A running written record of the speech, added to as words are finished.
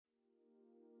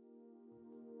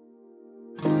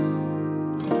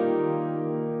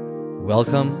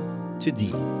Welcome to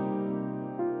Deep,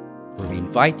 where we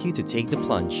invite you to take the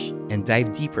plunge and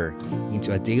dive deeper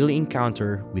into a daily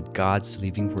encounter with God's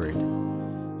living Word.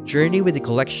 Journey with a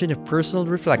collection of personal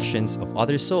reflections of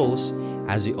other souls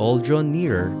as we all draw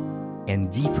nearer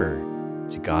and deeper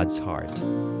to God's heart.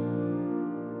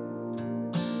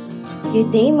 Good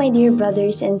day, my dear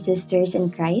brothers and sisters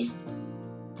in Christ.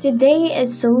 Today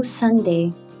is Soul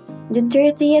Sunday, the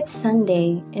 30th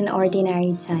Sunday in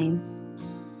Ordinary Time.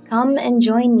 Come and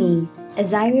join me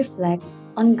as I reflect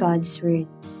on God's Word.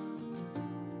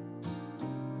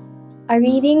 A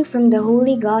reading from the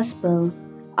Holy Gospel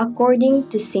according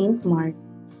to St. Mark,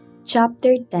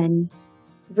 chapter 10,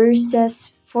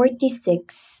 verses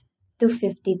 46 to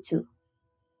 52.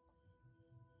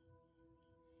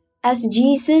 As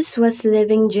Jesus was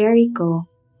leaving Jericho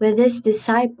with his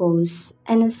disciples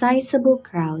and a sizable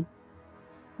crowd,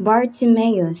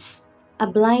 Bartimaeus, a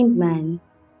blind man,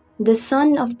 the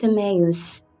son of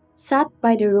Timaeus, sat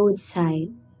by the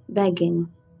roadside, begging.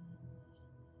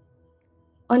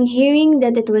 On hearing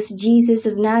that it was Jesus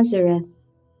of Nazareth,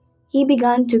 he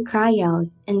began to cry out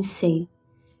and say,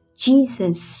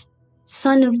 "Jesus,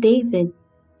 Son of David,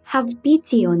 have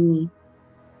pity on me."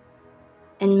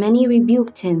 And many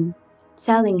rebuked him,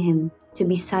 telling him to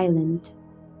be silent.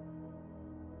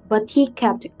 But he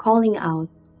kept calling out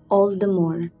all the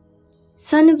more,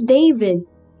 "Son of David,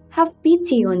 have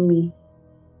pity on me."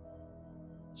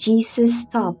 Jesus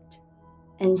stopped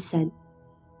and said,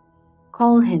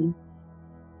 "Call him."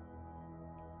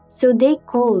 So they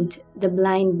called the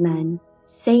blind man,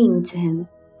 saying to him,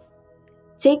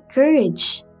 "Take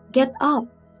courage, get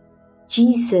up.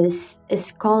 Jesus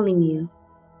is calling you."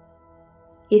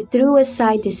 He threw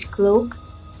aside his cloak,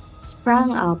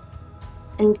 sprang up,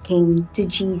 and came to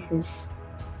Jesus.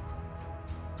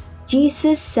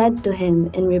 Jesus said to him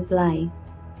in reply,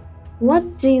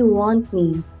 "What do you want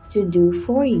me to do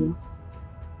for you?"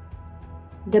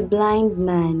 The blind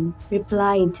man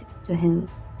replied to him,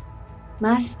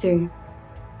 "Master,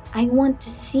 I want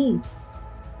to see."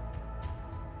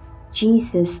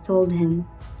 Jesus told him,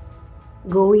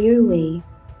 "Go your way.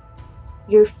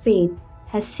 Your faith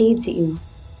has saved you."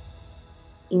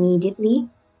 Immediately,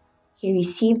 he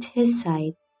received his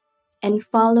sight and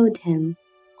followed him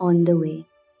on the way.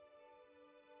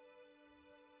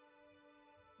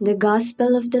 The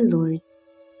Gospel of the Lord.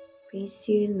 Praise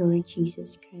to you, Lord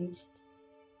Jesus Christ.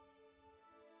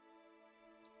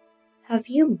 Have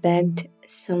you begged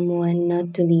someone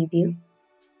not to leave you?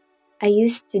 I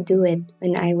used to do it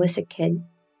when I was a kid.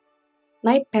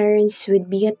 My parents would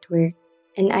be at work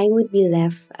and I would be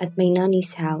left at my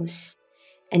nanny's house.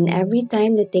 And every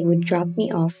time that they would drop me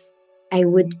off, I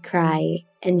would cry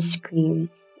and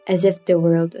scream as if the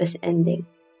world was ending.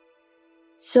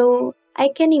 So I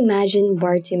can imagine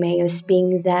Bartimaeus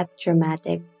being that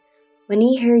dramatic when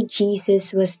he heard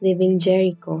Jesus was leaving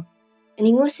Jericho and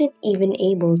he wasn't even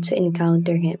able to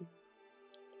encounter him.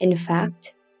 In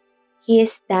fact, he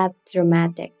is that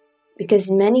dramatic because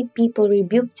many people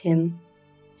rebuked him,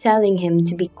 telling him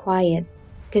to be quiet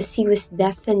because he was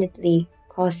definitely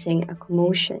causing a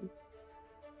commotion.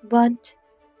 But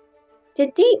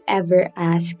did they ever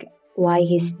ask why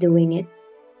he's doing it?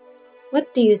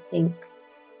 What do you think?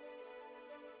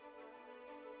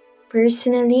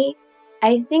 Personally,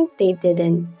 I think they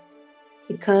didn't,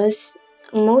 because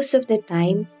most of the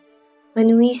time,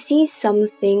 when we see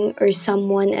something or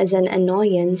someone as an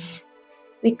annoyance,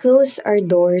 we close our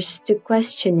doors to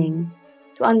questioning,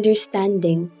 to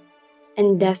understanding,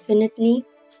 and definitely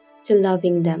to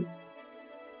loving them.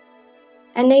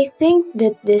 And I think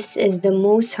that this is the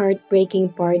most heartbreaking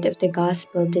part of the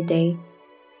gospel today,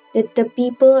 that the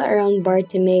people around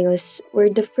Bartimaeus were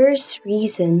the first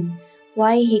reason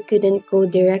why he couldn't go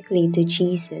directly to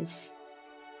Jesus,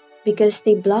 because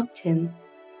they blocked him,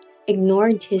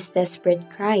 ignored his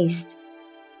desperate cries,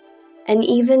 and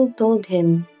even told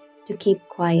him to keep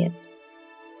quiet.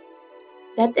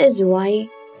 That is why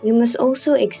we must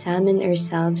also examine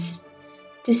ourselves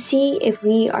to see if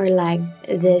we are like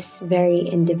these very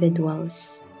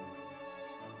individuals.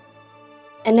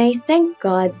 And I thank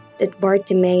God that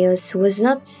Bartimaeus was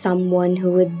not someone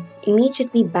who would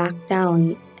immediately back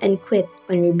down and quit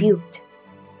when rebuked.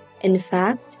 In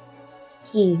fact,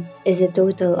 he is a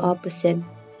total opposite.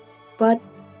 But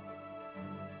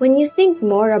when you think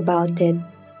more about it,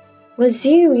 was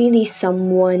he really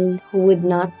someone who would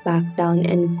not back down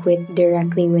and quit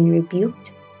directly when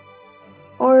rebuked?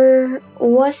 Or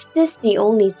was this the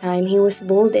only time he was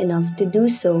bold enough to do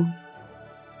so?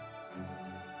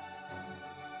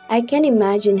 I can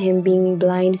imagine him being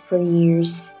blind for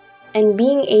years and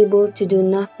being able to do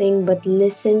nothing but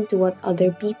listen to what other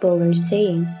people were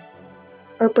saying.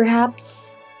 Or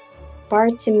perhaps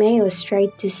Bartimaeus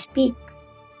tried to speak,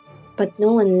 but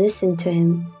no one listened to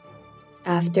him.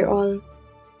 After all,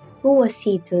 who was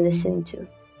he to listen to?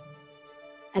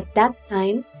 At that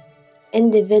time,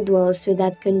 individuals with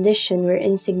that condition were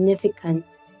insignificant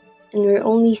and were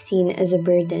only seen as a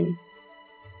burden.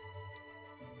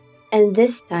 And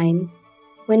this time,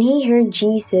 when he heard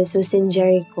Jesus was in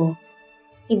Jericho,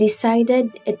 he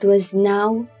decided it was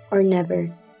now or never,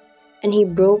 and he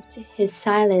broke his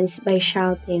silence by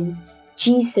shouting,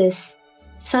 "Jesus,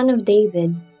 Son of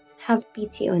David, have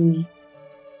pity on me."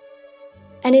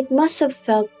 And it must have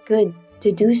felt good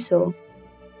to do so,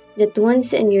 that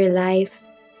once in your life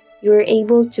you were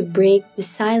able to break the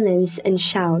silence and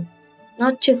shout,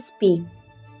 not just speak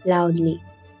loudly.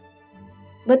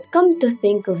 But come to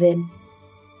think of it,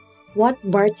 what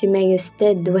Bartimaeus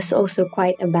did was also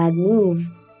quite a bad move,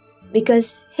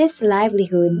 because his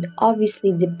livelihood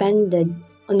obviously depended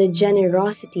on the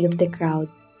generosity of the crowd,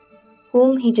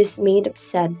 whom he just made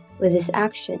upset with his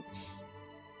actions.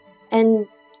 And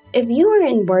if you were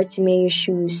in Bartimaeus'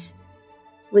 shoes,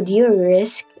 would you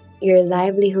risk your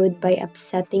livelihood by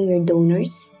upsetting your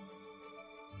donors?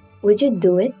 Would you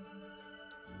do it?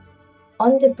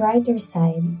 On the brighter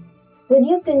side, would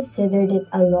you consider it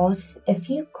a loss if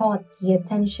you caught the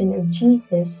attention of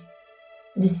Jesus,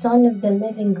 the Son of the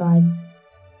living God,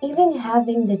 even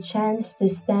having the chance to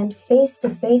stand face to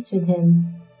face with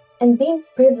him, and being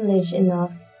privileged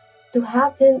enough to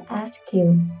have him ask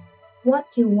you what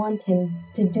you want him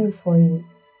to do for you?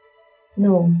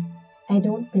 No, I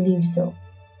don't believe so.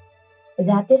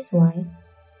 That is why,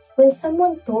 when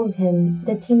someone told him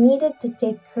that he needed to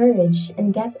take courage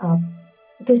and get up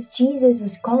because Jesus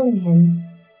was calling him,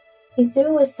 he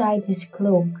threw aside his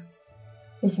cloak,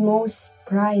 his most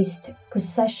prized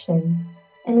possession,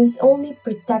 and his only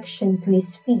protection to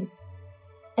his feet.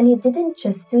 And he didn't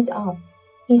just stood up,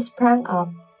 he sprang up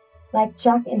like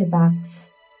Jack in the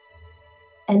Box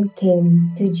and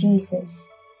came to Jesus.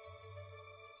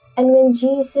 And when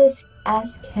Jesus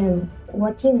asked him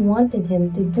what he wanted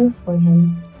him to do for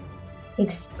him, he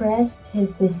expressed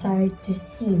his desire to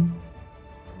see,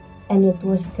 and it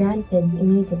was granted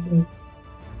immediately.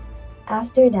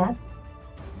 After that,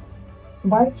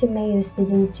 Bartimaeus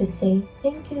didn't just say,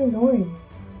 "Thank you, Lord,"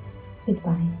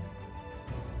 goodbye.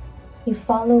 He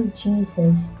followed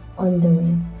Jesus on the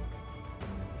way.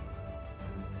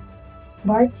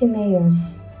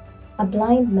 Bartimaeus, a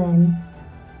blind man,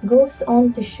 goes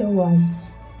on to show us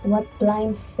what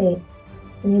blind faith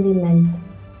really meant.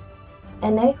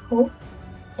 And I hope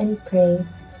and pray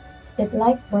that,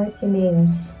 like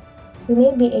Bartimaeus, we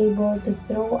may be able to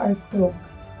throw our cloak,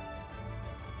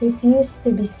 refuse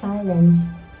to be silenced,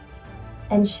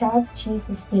 and shout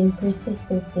Jesus' name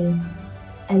persistently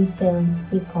until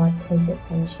we caught his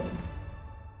attention.